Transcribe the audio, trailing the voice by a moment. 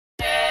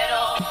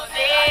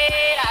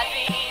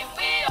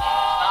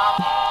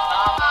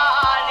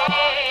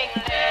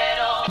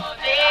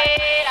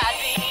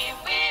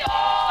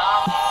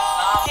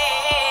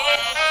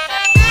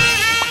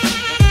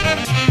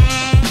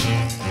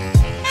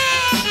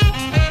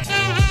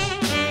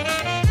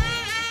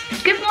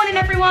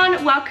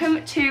everyone,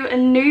 welcome to a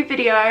new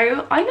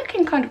video. I'm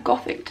looking kind of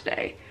gothic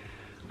today.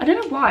 I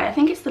don't know why, I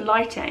think it's the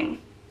lighting.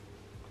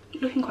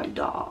 Looking quite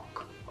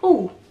dark.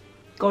 Oh,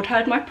 God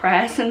heard my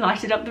prayers and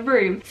lighted up the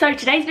room. So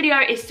today's video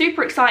is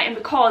super exciting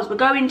because we're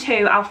going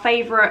to our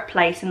favourite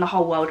place in the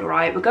whole world,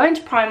 alright? We're going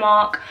to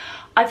Primark.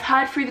 I've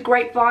heard through the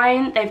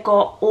grapevine they've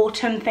got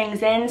autumn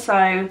things in,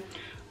 so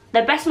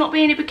there best not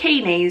be any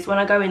bikinis when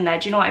I go in there,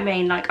 do you know what I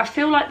mean? Like, I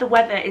feel like the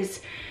weather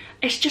is,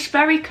 it's just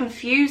very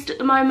confused at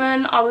the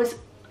moment. I was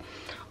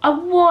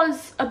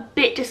a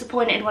bit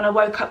disappointed when I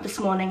woke up this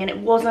morning and it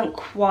wasn't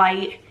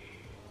quite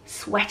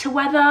sweater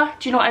weather,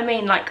 do you know what I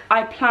mean? Like,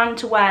 I planned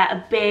to wear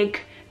a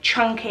big,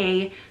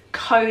 chunky,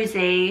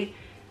 cozy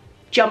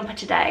jumper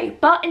today,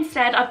 but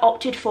instead I've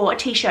opted for a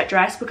t-shirt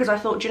dress because I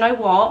thought, do you know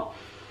what?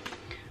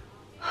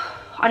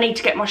 I need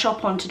to get my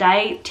shop on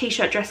today.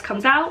 T-shirt dress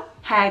comes out,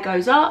 hair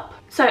goes up.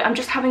 So I'm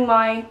just having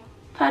my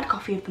third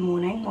coffee of the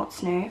morning,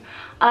 what's new?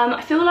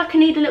 I feel like I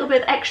need a little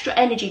bit of extra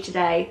energy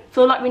today. I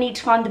feel like we need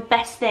to find the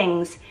best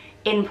things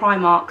in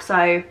Primark,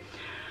 so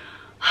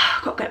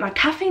I've got to get my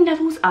caffeine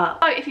levels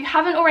up. So if you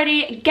haven't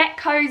already, get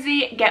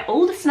cozy, get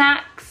all the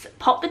snacks,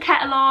 pop the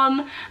kettle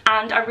on,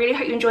 and I really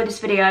hope you enjoyed this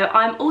video.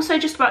 I'm also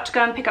just about to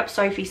go and pick up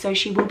Sophie, so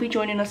she will be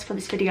joining us for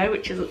this video,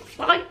 which is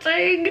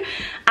exciting.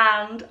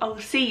 And I'll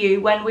see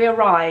you when we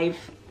arrive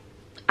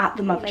at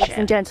the mothership. Ladies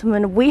and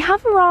gentlemen, we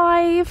have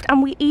arrived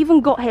and we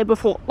even got here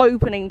before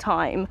opening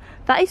time.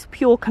 That is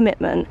pure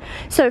commitment.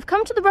 So I've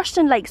come to the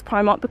Rushden Lakes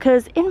Primark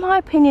because in my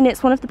opinion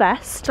it's one of the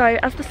best. So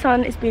as the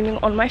sun is beaming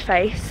on my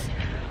face,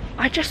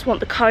 I just want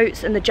the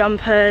coats and the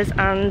jumpers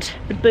and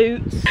the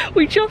boots.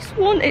 We just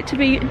want it to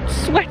be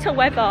sweater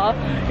weather.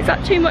 Is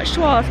that too much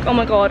to ask? Oh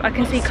my God, I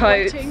can see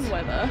coats.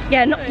 Weather.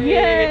 Yeah, not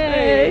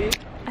yay.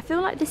 I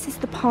feel like this is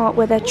the part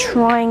where they're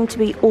trying to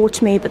be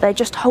autumny, but they're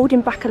just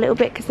holding back a little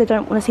bit because they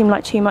don't want to seem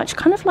like too much.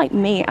 Kind of like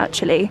me,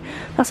 actually.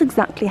 That's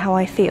exactly how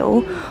I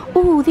feel.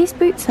 Oh, these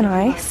boots are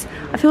nice.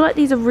 I feel like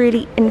these are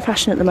really in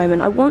fashion at the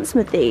moment. I want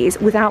some of these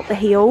without the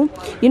heel.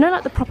 You know,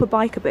 like the proper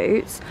biker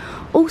boots.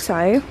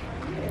 Also,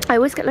 I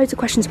always get loads of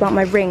questions about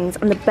my rings,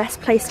 and the best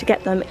place to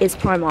get them is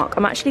Primark.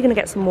 I'm actually going to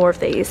get some more of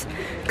these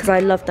because I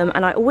love them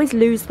and I always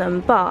lose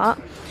them, but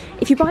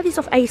if you buy these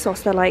off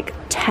ASOS, they're like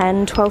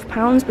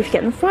 £10–12, but if you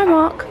get them from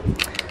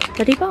Primark,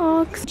 bloody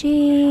bugs.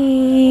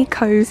 Gee,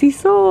 cozy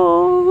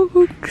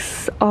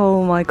socks.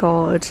 Oh my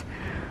God.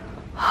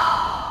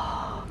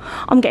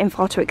 I'm getting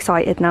far too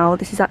excited now.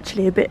 This is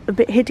actually a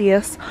bit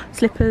hideous.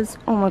 Slippers,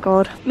 oh my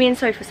God. Me and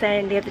Soph were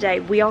saying the other day,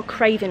 we are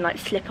craving like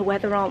slipper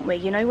weather, aren't we?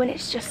 You know, when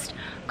it's just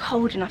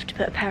cold enough to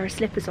put a pair of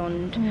slippers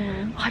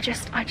on. I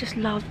just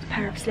love a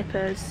pair of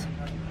slippers.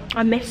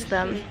 I miss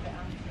them.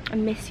 I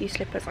miss you,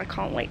 slippers. I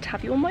can't wait to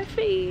have you on my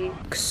feet.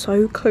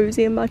 So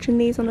cozy. Imagine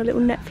these on a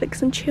little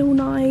Netflix and chill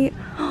night.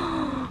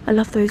 I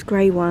love those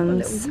grey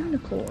ones. A little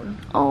unicorn.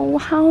 Oh,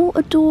 how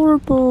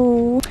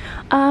adorable.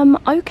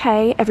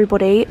 Okay,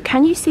 everybody,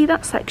 can you see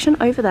that section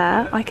over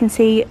there? I can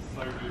see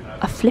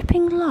a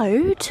flipping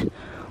load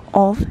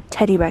of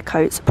teddy bear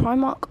coats.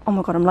 Primark, oh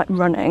my God, I'm like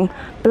running.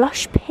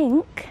 Blush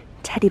pink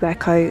teddy bear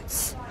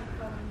coats.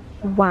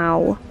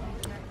 Wow.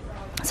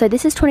 So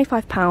this is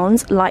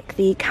 £25, like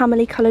the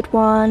camely coloured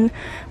one.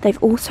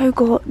 They've also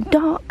got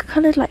dark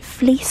coloured, like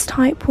fleece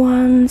type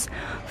ones,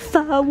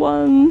 fur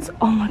ones.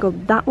 Oh my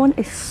God, that one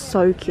is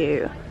so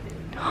cute.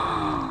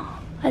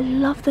 I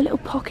love the little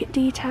pocket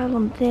detail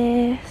on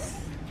this.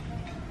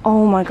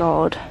 Oh my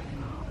God,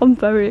 I'm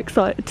very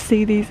excited to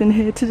see these in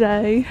here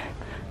today.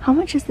 How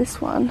much is this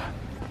one?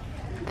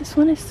 This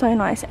one is so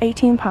nice,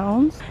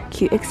 £18.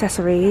 Cute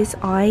accessories,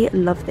 I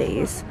love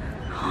these.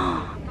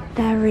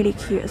 They're really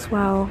cute as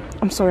well.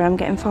 I'm sorry, I'm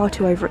getting far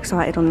too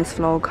overexcited on this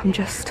vlog. I'm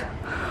just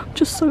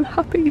so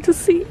happy to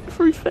see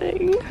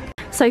everything.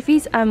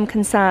 Sophie's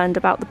concerned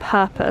about the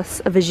purpose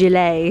of a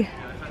gilet.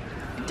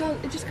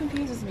 It just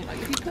confuses me.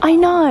 Like, if you put I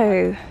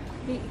know.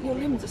 Your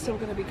limbs are still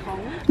going to be cold.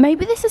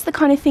 Maybe this is the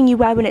kind of thing you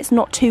wear when it's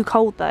not too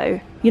cold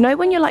though. You know,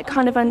 when you're like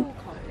kind of No,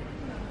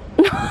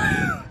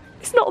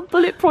 it's not a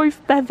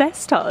bulletproof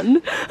vest,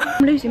 hun.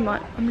 I'm losing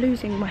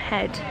my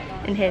head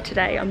in here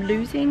today. I'm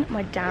losing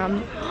my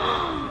damn.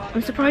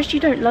 I'm surprised you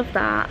don't love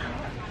that.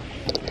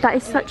 That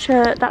is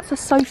that's a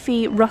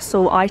Sophie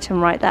Russell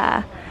item right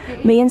there.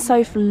 Me and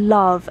Soph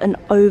love an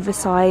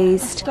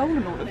oversized. I've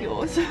stolen all of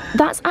yours.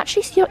 That's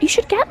actually, you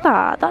should get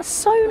that. That's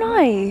so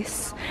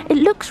nice. It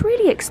looks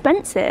really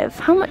expensive.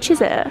 How much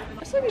is it?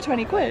 It's only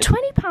 20 quid.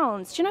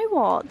 £20. Do you know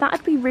what?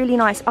 That'd be really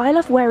nice. I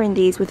love wearing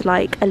these with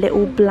like a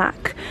little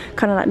black,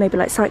 kind of like maybe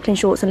like cycling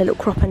shorts and a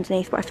little crop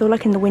underneath. But I feel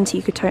like in the winter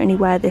you could totally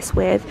wear this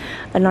with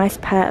a nice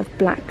pair of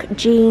black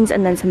jeans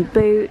and then some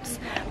boots.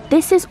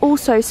 This is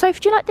also,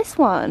 Soph, do you like this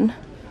one?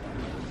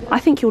 I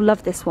think you'll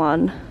love this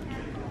one.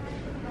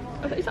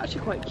 It's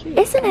actually quite cute.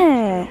 Isn't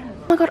it?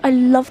 Oh my God, I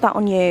love that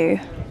on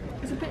you.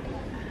 It's a bit...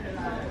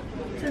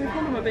 It's in the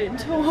corner of being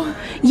tall.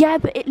 Yeah,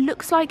 but it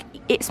looks like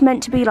it's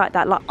meant to be like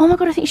that. Like, oh my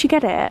God, I think you should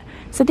get it.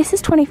 So this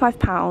is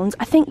 £25.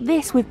 I think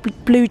this with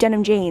blue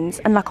denim jeans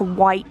and like a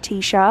white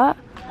t-shirt.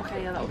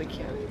 Okay, yeah, that would be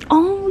cute.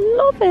 Oh,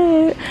 love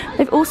it.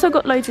 They've also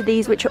got loads of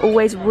these which are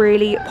always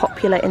really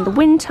popular in the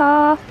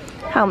winter.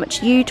 How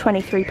much are you?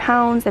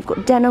 £23. They've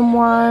got denim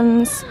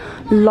ones,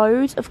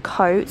 loads of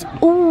coats.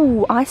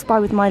 Oh, I spy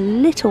with my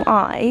little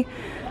eye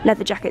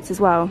leather jackets as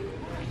well.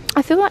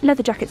 I feel like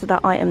leather jackets are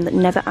that item that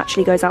never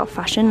actually goes out of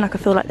fashion. Like I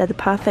feel like they're the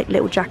perfect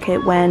little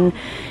jacket when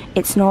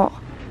it's not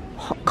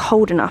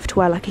cold enough to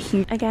wear like a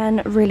huge.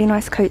 Again, really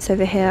nice coats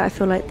over here. I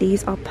feel like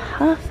these are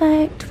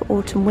perfect for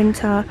autumn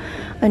winter.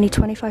 Only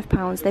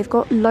 £25. They've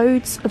got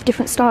loads of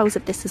different styles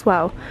of this as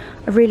well.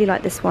 I really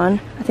like this one.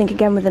 I think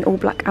again with an all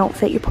black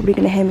outfit you're probably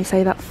going to hear me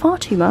say that far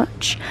too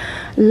much.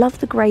 Love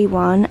the grey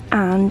one,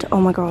 and oh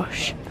my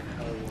gosh,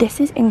 this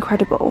is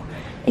incredible.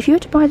 If you were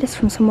to buy this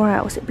from somewhere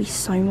else, it'd be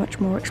so much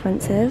more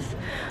expensive.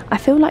 I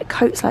feel like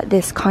coats like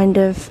this kind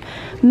of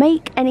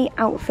make any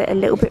outfit a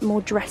little bit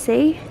more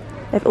dressy.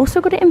 They've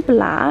also got it in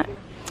black.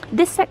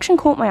 This section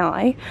caught my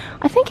eye.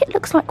 I think it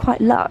looks like quite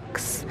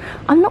luxe.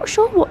 I'm not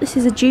sure what this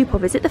is a dupe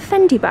of. Is it the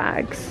Fendi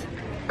bags?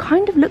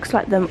 Kind of looks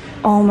like them.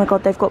 Oh my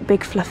god, they've got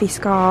big fluffy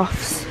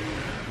scarves.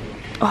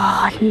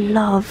 Oh, I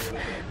love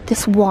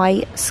this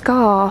white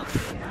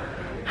scarf.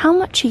 How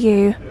much are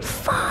you?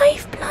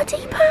 £5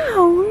 bloody.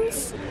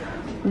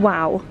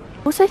 Wow.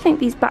 I also think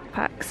these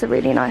backpacks are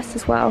really nice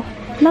as well.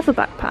 Love a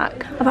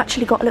backpack. I've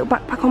actually got a little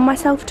backpack on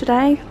myself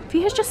today.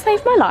 Vee has just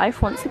saved my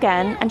life once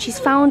again, and she's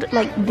found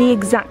like the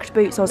exact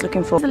boots I was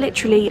looking for. These are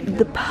literally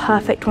the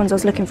perfect ones I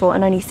was looking for,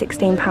 and only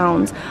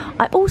 £16.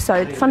 I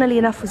also, funnily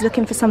enough, was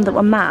looking for some that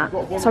were matte,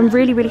 so I'm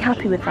really, really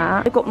happy with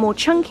that. They've got more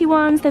chunky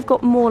ones. They've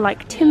got more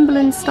like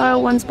Timberland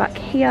style ones back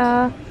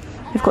here.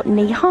 They've got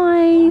knee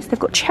highs, they've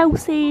got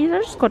Chelsea's, I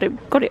just got it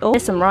all.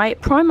 Listen, right,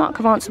 Primark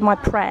have answered my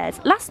prayers.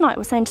 Last night I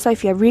was saying to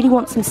Sophie, I really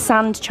want some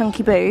sand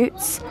chunky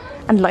boots,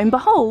 and lo and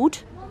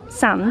behold,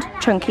 sand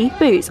chunky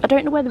boots. I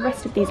don't know where the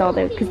rest of these are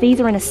though, because these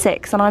are in a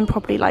 6 and I'm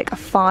probably like a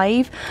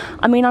 5.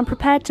 I mean, I'm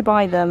prepared to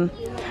buy them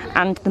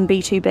and them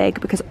be too big,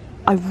 because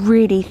I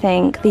really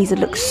think these would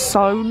look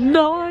so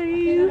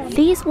nice.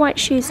 These white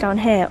shoes down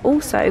here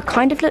also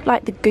kind of look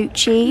like the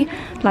Gucci,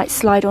 like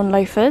slide-on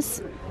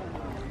loafers.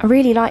 I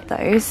really like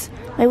those.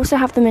 They also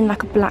have them in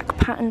like a black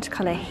patterned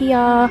colour here,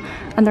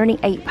 and they're only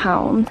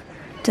 £8.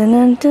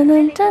 Dun, dun,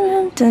 dun,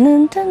 dun,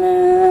 dun,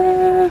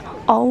 dun.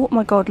 Oh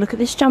my god, look at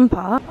this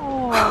jumper.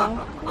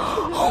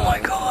 Oh my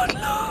god,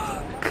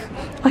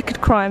 look. I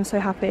could cry, I'm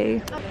so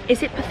happy.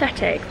 Is it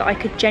pathetic that I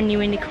could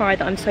genuinely cry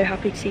that I'm so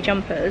happy to see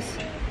jumpers?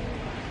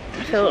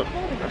 I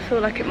feel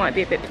like it might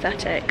be a bit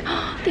pathetic.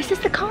 This is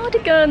the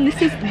cardigan.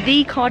 This is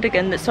the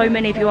cardigan that so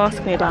many of you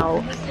ask me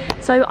about.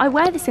 So I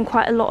wear this in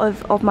quite a lot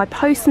of my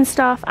posts and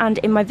stuff, and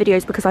in my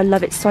videos, because I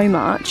love it so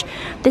much.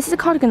 This is a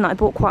cardigan that I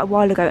bought quite a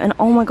while ago, and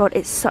oh my god,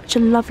 it's such a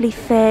lovely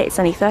fit. It's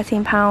only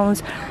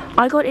 £13.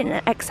 I got it in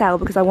an XL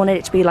because I wanted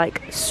it to be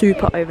like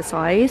super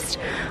oversized.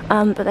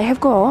 But they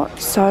have got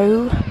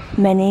so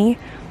many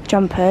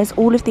jumpers.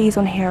 All of these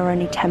on here are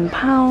only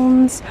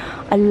 £10.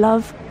 I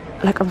love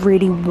like a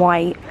really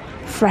white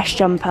fresh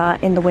jumper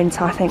in the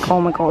winter. I think, oh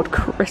my god,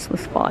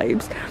 Christmas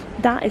vibes.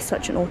 That is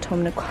such an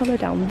autumnal colour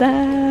down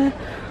there.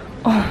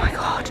 Oh my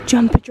god,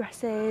 jumper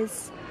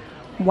dresses.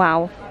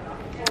 Wow,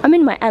 I'm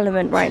in my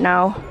element right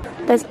now.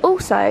 There's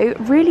also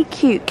really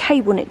cute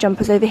cable knit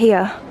jumpers over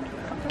here.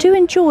 Do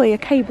enjoy a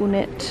cable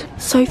knit.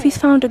 Sophie's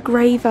found a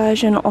grey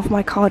version of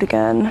my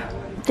cardigan.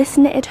 This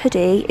knitted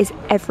hoodie is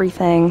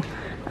everything.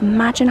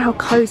 Imagine how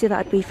cozy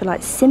that would be for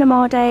like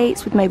cinema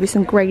dates with maybe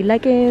some grey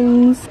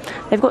leggings.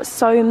 They've got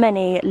so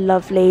many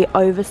lovely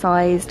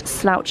oversized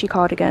slouchy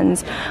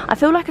cardigans. I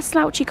feel like a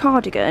slouchy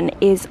cardigan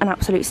is an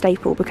absolute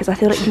staple, because I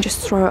feel like you can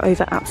just throw it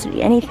over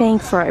absolutely anything.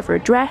 Throw it over a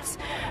dress,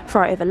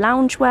 throw it over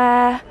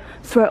loungewear,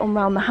 throw it on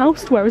around the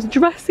house to wear as a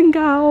dressing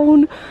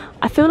gown.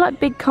 I feel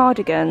like big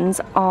cardigans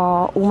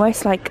are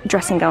almost like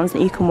dressing gowns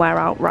that you can wear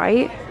out,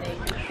 right?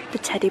 The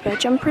teddy bear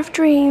jumper of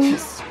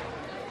dreams.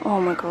 Oh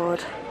my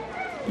god.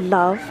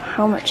 Love.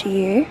 How much are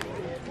you?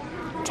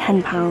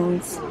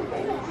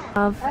 £10.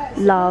 Love,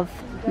 love,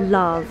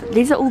 love.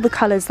 These are all the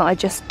colours that I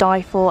just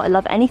die for. I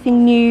love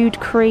anything nude,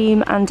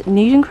 cream, and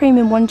nude and cream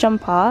in one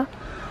jumper.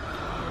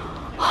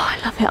 Oh, I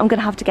love it. I'm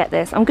gonna have to get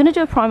this. I'm gonna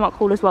do a Primark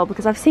haul as well,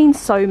 because I've seen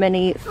so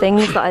many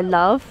things that I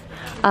love.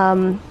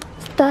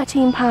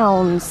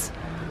 £13.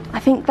 I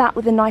think that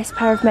with a nice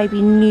pair of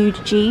maybe nude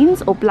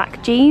jeans or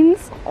black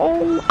jeans.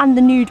 Oh, and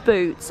the nude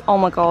boots. Oh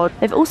my god.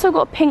 They've also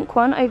got a pink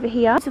one over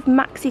here. Lots of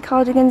maxi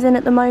cardigans in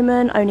at the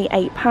moment, only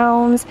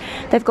 £8.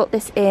 They've got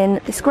this in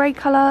this grey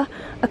colour,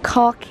 a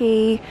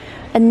khaki,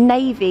 a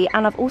navy,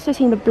 and I've also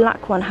seen the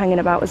black one hanging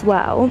about as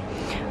well.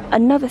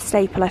 Another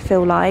staple I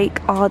feel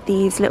like are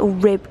these little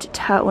ribbed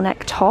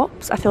turtleneck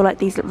tops. I feel like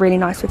these look really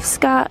nice with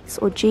skirts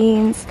or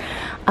jeans.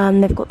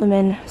 They've got them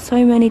in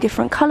so many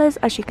different colours,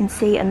 as you can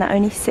see, and they're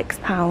only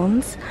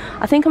 £6.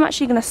 I think I'm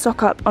actually going to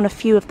stock up on a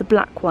few of the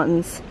black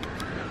ones,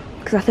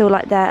 because I feel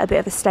like they're a bit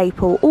of a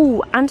staple.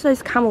 Oh, and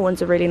those camel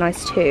ones are really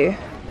nice too.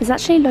 There's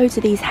actually loads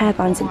of these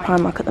hairbands in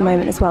Primark at the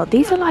moment as well.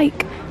 These are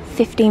like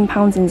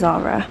 £15 in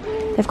Zara.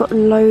 They've got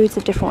loads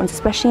of different ones,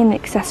 especially in the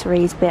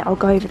accessories bit. I'll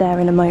go over there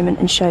in a moment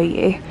and show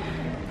you.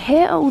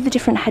 Here are all the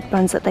different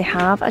headbands that they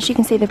have. As you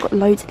can see, they've got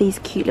loads of these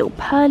cute little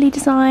pearly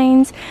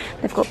designs.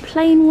 They've got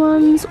plain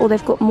ones, or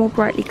they've got more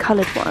brightly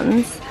coloured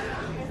ones.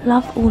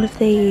 Love all of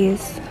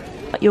these.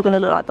 You're gonna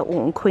look like the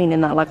autumn queen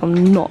in that, like,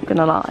 I'm not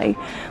gonna lie.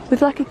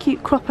 With like a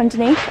cute crop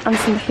underneath and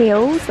some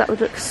heels, that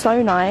would look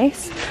so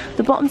nice.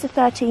 The bottoms are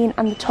 13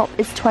 and the top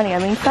is 20. I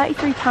mean,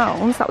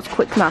 £33, that was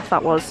quick math,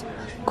 that was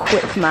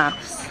quick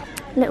maths.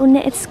 Little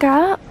knitted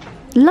skirt.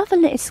 Love a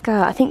knitted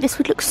skirt. I think this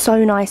would look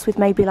so nice with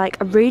maybe like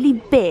a really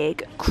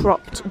big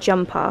cropped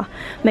jumper.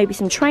 Maybe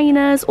some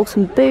trainers or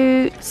some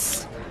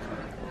boots.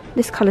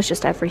 This colour's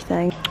just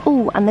everything.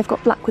 Oh, and they've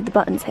got black with the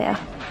buttons here.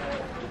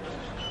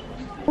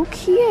 Oh,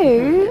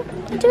 cute.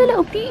 Do a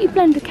little beauty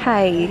blender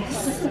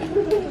case.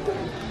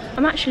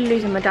 I'm actually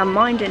losing my damn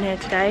mind in here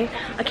today.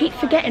 I keep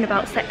forgetting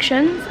about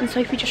sections, and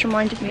Sophie just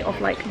reminded me of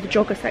like the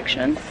jogger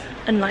section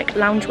and like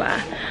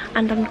loungewear.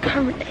 And I'm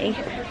currently,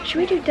 should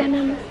we do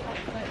denim?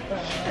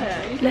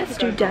 Let's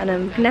do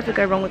denim. Never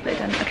go wrong with the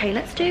denim. Okay,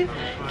 let's do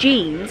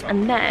jeans,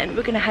 and then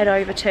we're gonna head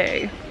over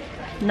to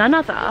none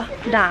other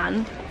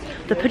than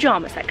the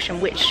pyjama section,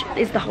 which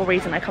is the whole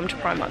reason I come to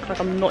Primark. Like,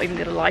 I'm not even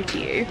gonna lie to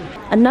you.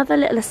 Another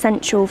little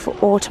essential for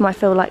autumn, I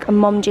feel like, are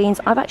mom jeans.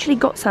 I've actually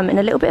got some in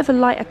a little bit of a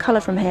lighter colour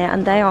from here,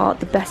 and they are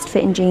the best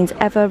fitting jeans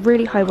ever.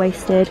 Really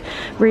high-waisted,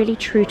 really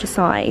true to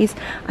size.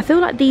 I feel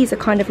like these are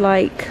kind of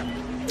like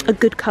a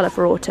good colour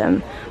for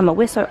autumn.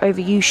 We're so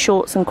overused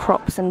shorts and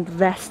crops and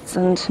vests,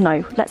 and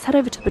no, let's head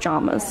over to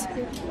pyjamas.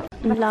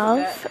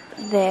 Love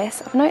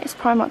this. I've noticed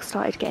Primark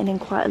started getting in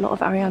quite a lot of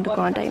Ariana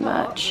Grande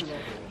merch.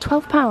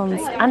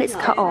 £12, and it's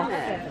cut off.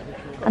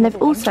 And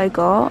they've also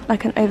got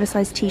like an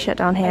oversized t-shirt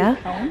down here,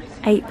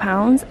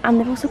 £8, and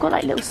they've also got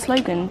like little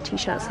slogan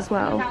t-shirts as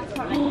well.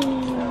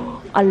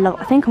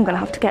 I think I'm gonna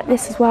have to get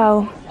this as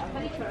well.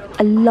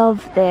 I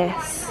love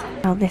this.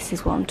 Now this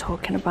is what I'm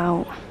talking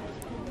about.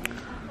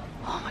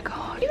 Oh my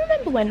god. Do you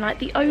remember when like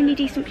the only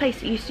decent place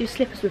that used to do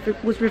slippers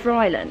was River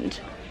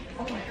Island?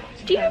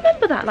 Do you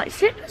remember that? Like,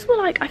 slippers were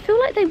like, I feel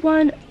like they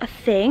weren't a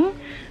thing.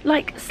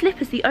 Like,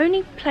 slippers, the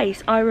only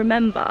place I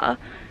remember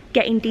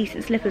getting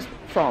decent slippers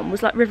from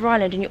was like River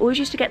Island, and you always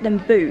used to get them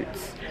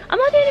boots. Am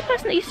I the only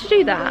person that used to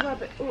do that?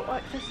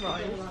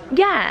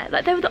 Yeah,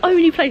 like they were the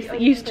only place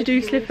that used to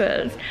do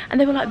slippers, and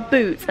they were like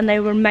boots, and they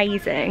were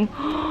amazing.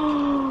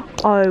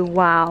 Oh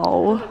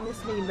wow.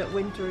 That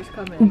winter is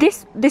coming.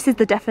 This is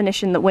the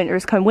definition that winter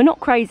is coming. We're not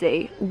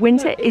crazy.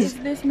 Winter is.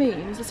 This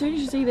means as soon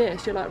as you see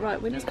this, you're like,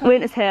 right, winter's coming.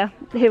 Winter's here.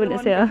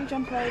 Winter's here.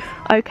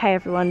 Okay,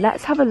 everyone,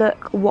 let's have a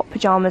look what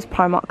pyjamas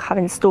Primark have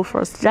in store for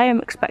us today. I'm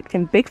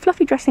expecting big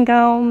fluffy dressing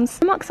gowns.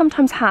 Primark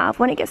sometimes have,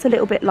 when it gets a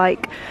little bit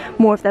like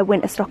more of their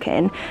winter stock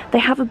in, they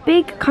have a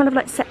big kind of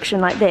like section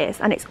like this,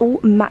 and it's all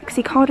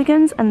maxi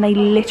cardigans, and they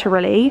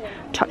literally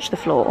touch the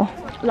floor.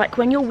 Like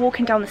when you're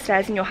walking down the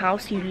stairs in your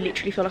house, you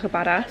literally feel like a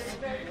badass.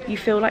 You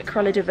feel like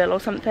Cruella de Vil or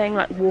something,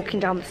 like walking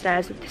down the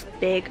stairs with this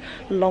big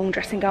long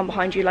dressing gown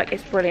behind you. Like,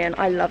 it's brilliant.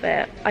 I love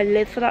it. I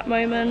live for that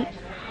moment.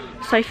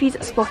 Sophie's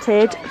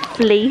spotted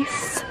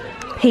fleece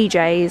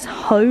PJs.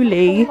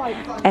 Holy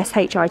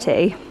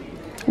shit.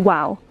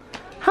 Wow.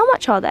 How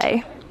much are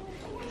they?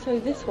 So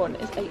this one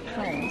is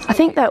 £8. I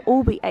think they'll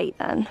all be £8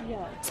 then.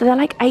 Yeah. So they're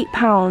like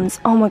 £8.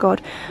 Oh my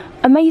god.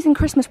 Amazing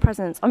Christmas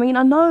presents. I mean,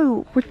 I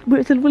know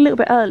it's a little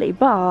bit early,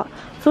 but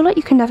I feel like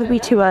you can never be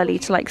too early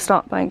to like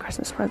start buying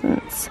Christmas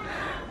presents.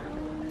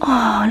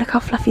 Oh, look how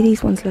fluffy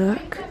these ones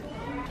look.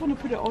 I want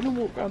to put it on and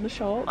walk around the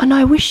shop. I know,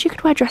 I wish you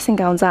could wear dressing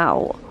gowns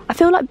out. I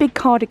feel like big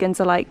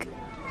cardigans are like...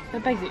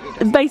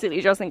 They're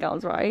basically dressing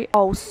gowns, right?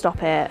 Oh,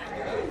 stop it.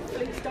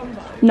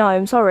 No,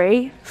 I'm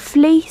sorry.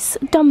 Fleece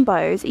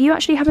Dumbos. Are you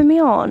actually having me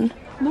on?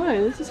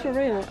 No, this is for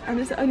real, and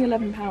it's only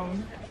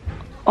 £11.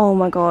 Oh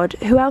my god.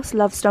 Who else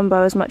loves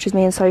Dumbo as much as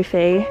me and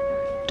Sophie?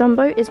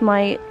 Dumbo is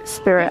my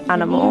spirit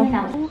animal.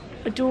 How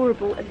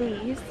adorable are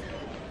these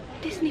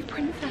Disney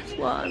princess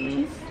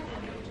ones?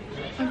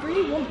 I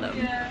really want them.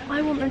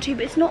 I want them too,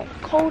 but it's not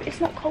cold.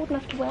 It's not cold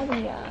enough to wear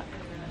them yet.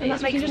 And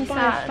that makes me just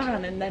sad. buy a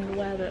fan and then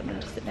wear them and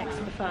just sit next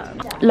to the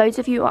fan. Loads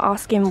of you are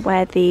asking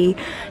where the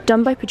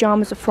Dumbo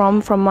pyjamas are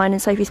from mine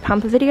and Sophie's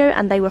pamper video,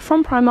 and they were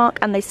from Primark,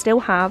 and they still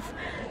have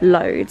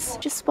loads.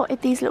 Just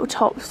spotted these little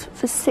tops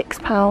for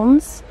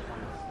 £6.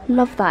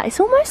 Love that. It's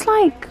almost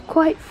like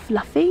quite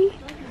fluffy.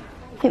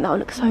 I think that would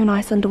look so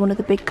nice under one of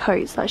the big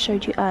coats that I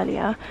showed you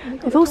earlier.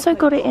 They've also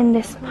got it in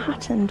this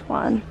patterned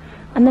one.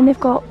 And then they've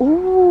got,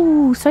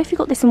 ooh, Sophie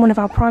got this in one of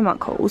our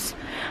Primark hauls.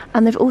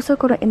 And they've also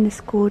got it in this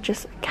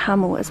gorgeous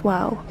camel as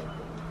well.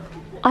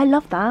 I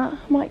love that.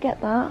 Might get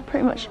that.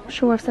 Pretty much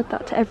sure I've said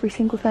that to every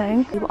single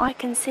thing. What I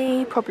can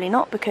see, probably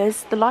not,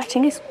 because the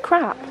lighting is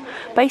crap.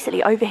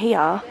 Basically, over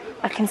here,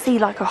 I can see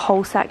like a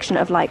whole section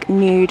of like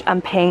nude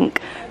and pink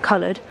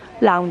coloured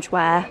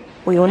loungewear.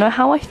 We all know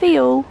how I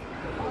feel.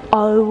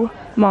 Oh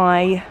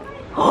my...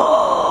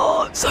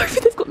 Oh, Sophie,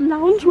 they've got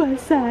loungewear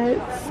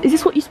sets. Is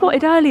this what you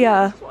spotted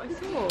earlier?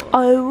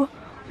 Oh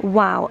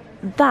wow,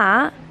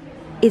 that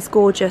is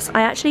gorgeous.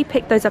 I actually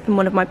picked those up in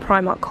one of my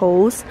Primark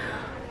hauls.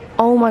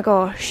 Oh my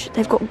gosh,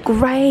 they've got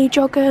grey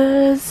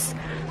joggers,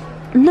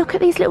 look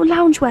at these little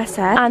loungewear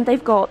sets. And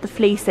they've got the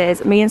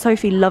fleeces. Me and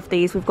Sophie love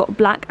these. We've got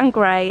black and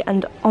grey,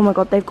 and oh my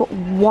god, they've got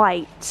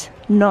white,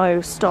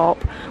 no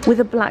stop, with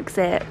a black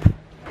zip.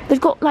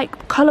 They've got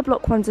like colour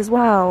block ones as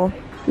well.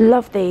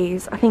 Love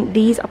these. I think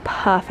these are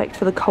perfect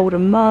for the colder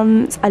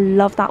months. I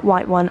love that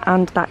white one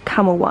and that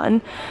camel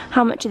one.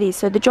 How much are these?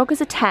 So the joggers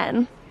are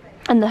 10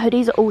 and the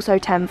hoodies are also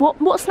 10.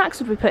 What snacks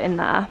would we put in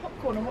there?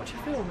 Popcorn and watch a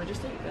film and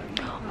just eat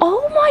them.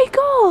 Oh my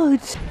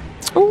god.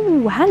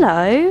 Oh,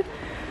 hello.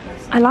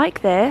 I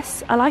like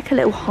this. I like a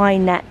little high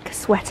neck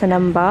sweater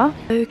number.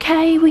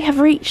 Okay, we have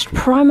reached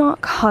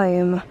Primark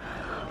home.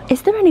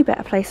 Is there any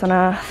better place on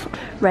earth?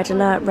 Red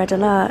alert, red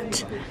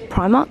alert.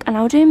 Primark are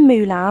now doing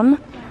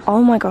Mulan.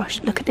 Oh my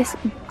gosh, look at this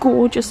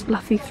gorgeous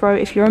fluffy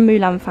throat if you're a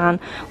Mulan fan.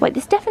 Wait,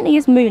 this definitely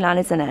is Mulan,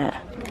 isn't it?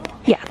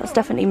 Yeah, that's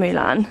definitely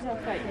Mulan.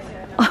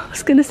 I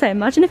was gonna say,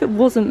 imagine if it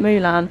wasn't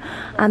Mulan.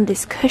 And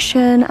this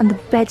cushion and the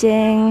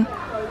bedding.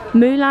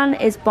 Mulan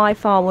is by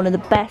far one of the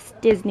best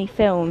Disney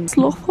films.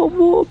 Sloth on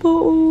water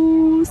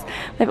bottles.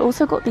 They've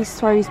also got these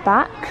throws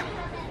back.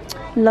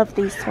 Love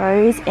these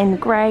throws in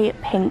grey,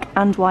 pink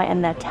and white,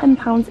 and they're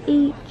 £10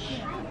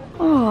 each.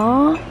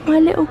 Aww, my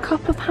little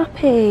cup of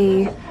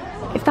happy.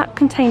 If that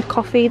contained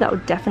coffee, that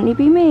would definitely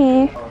be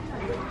me.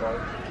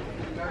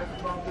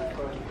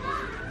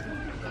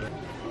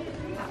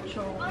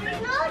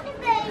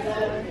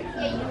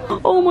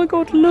 Oh my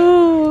god,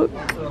 look!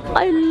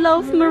 I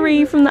love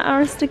Marie from the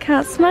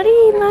Aristocats.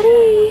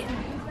 Marie!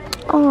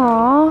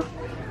 Aww.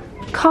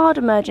 Card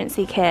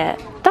emergency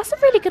kit. That's a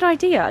really good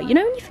idea. You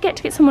know when you forget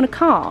to get someone a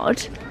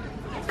card?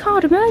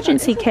 Card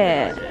emergency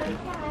kit.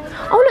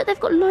 Oh look, they've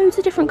got loads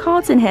of different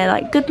cards in here,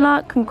 like good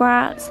luck,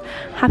 congrats,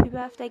 happy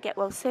birthday, get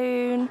well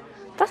soon.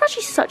 That's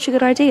actually such a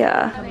good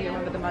idea. Can you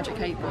remember the magic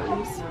 8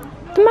 balls?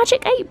 The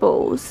magic 8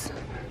 balls?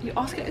 You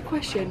ask it a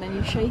question and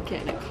you shake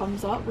it and it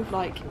comes up with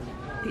like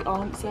the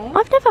answer.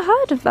 I've never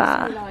heard of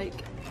that. So, like,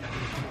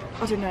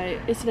 I don't know,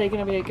 is today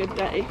going to be a good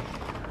day?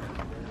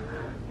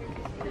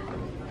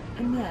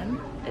 And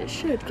then it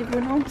should give you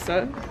an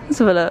answer. Let's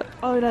have a look.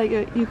 Oh, there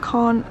you go, you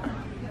can't.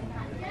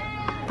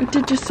 It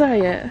did just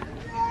say it.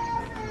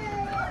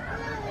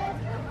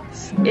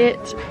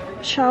 It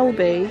shall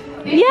be.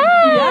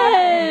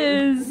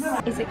 Yes!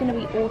 Is it going to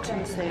be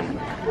autumn soon?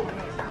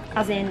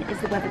 As in, is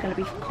the weather going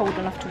to be cold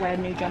enough to wear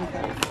new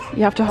jumpers?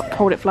 You have to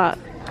hold it flat.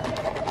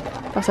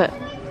 That's it.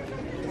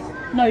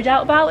 No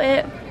doubt about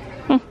it.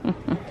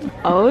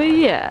 Oh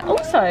yeah.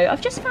 Also,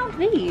 I've just found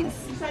these.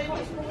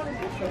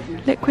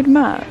 Liquid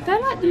matte. They're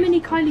like the mini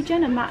Kylie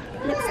Jenner matte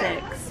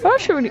lipsticks. They're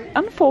actually really,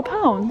 and £4.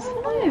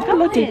 No,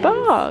 bloody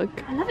bug.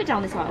 I love it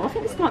down this aisle. I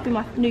think this might be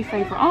my new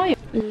favourite aisle.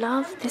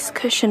 Love this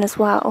cushion as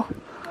well.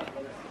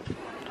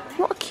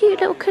 What a cute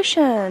little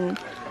cushion.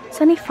 It's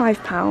only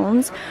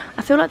 £5.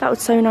 I feel like that would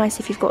so nice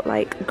if you've got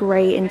like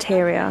grey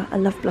interior. I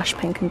love blush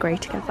pink and grey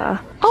together.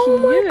 Oh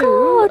my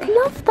god,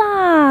 love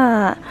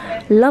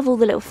that. Love all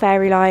the little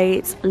fairy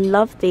lights.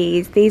 Love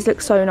these. These look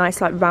so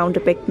nice, like round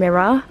a big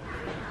mirror.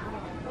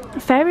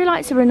 Fairy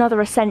lights are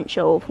another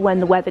essential for when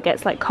the weather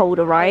gets like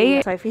colder,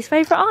 right? Sophie's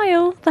favourite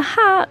aisle, the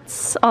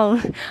hats.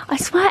 Oh, I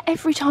swear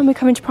every time we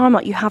come into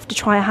Primark you have to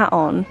try a hat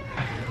on.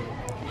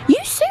 You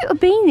suit a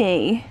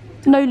beanie.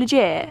 No,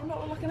 legit.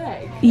 Not like an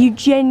egg. You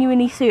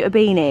genuinely suit a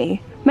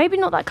beanie. Maybe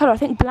not that colour, I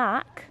think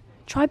black.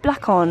 Try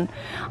black on.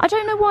 I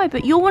don't know why,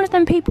 but you're one of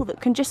them people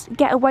that can just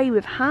get away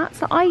with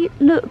hats. I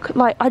look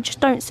like I just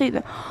don't suit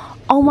them.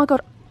 Oh my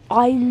god,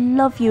 I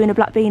love you in a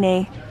black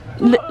beanie.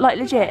 Like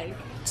legit.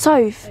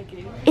 Soph,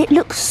 it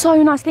looks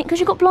so nice. I think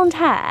because you've got blonde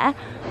hair,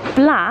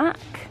 black,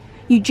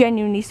 you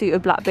genuinely suit a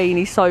black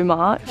beanie so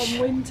much. Come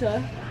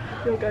winter,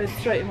 you'll go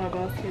straight in my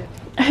basket.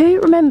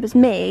 Who remembers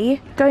me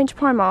going to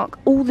Primark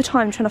all the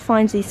time trying to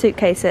find these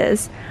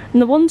suitcases,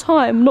 and the one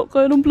time not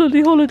going on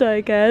bloody holiday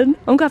again?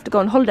 I'm gonna have to go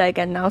on holiday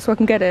again now so I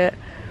can get it.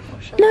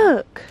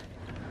 Look!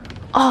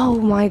 Oh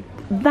my,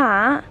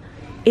 that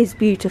is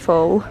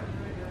beautiful.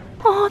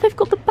 Oh, they've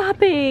got the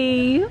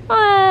babby.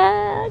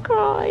 Ah,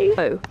 cry.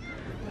 Oh,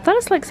 that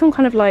is like some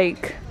kind of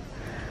like,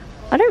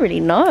 I don't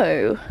really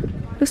know.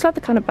 Looks like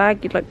the kind of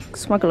bag you'd like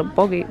smuggle a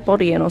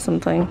body in or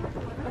something.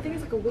 I think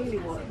it's like a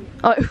wheelie one.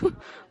 Oh,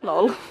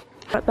 lol.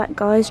 Right back,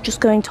 guys, just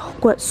going to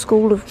Hogwarts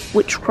School of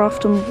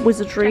Witchcraft and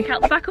Wizardry. Check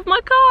out the back of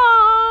my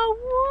car!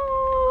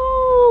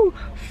 Whoa!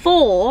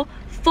 4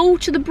 full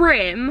to the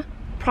brim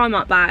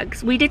Primark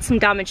bags. We did some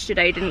damage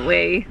today, didn't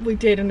we? We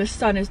did, and the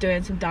sun is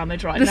doing some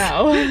damage right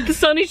now. The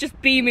sun is just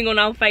beaming on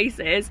our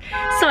faces.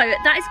 So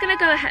that is going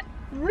to go ahead.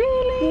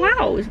 Really?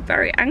 Wow, he's a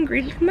very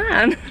angry little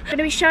man. I'm going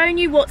to be showing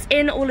you what's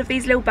in all of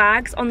these little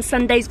bags on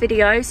Sunday's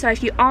video. So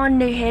if you are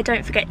new here,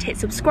 don't forget to hit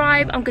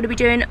subscribe. I'm going to be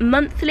doing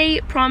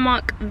monthly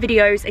Primark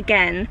videos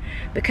again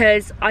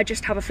because I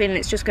just have a feeling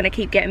it's just going to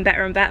keep getting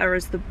better and better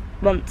as the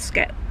months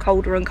get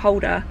colder and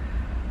colder.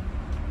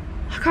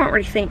 I can't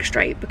really think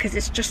straight because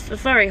it's just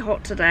very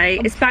hot today.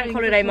 It's Bank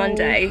Holiday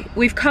Monday.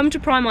 We've come to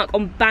Primark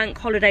on Bank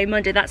Holiday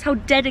Monday. That's how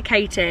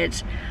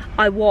dedicated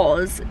I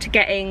was to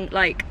getting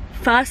like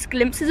first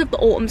glimpses of the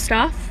autumn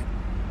stuff.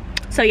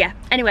 So yeah,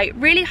 anyway,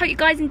 really hope you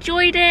guys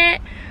enjoyed it.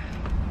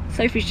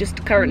 Sophie's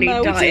just currently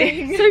Melting.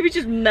 dying. Sophie's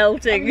just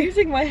melting. I'm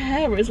using my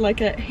hair as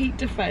like a heat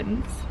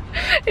defense.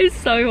 It's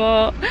so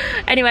hot.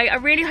 Anyway, I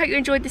really hope you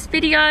enjoyed this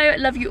video.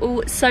 Love you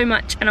all so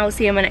much, and I'll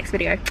see you in my next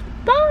video.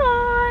 Bye.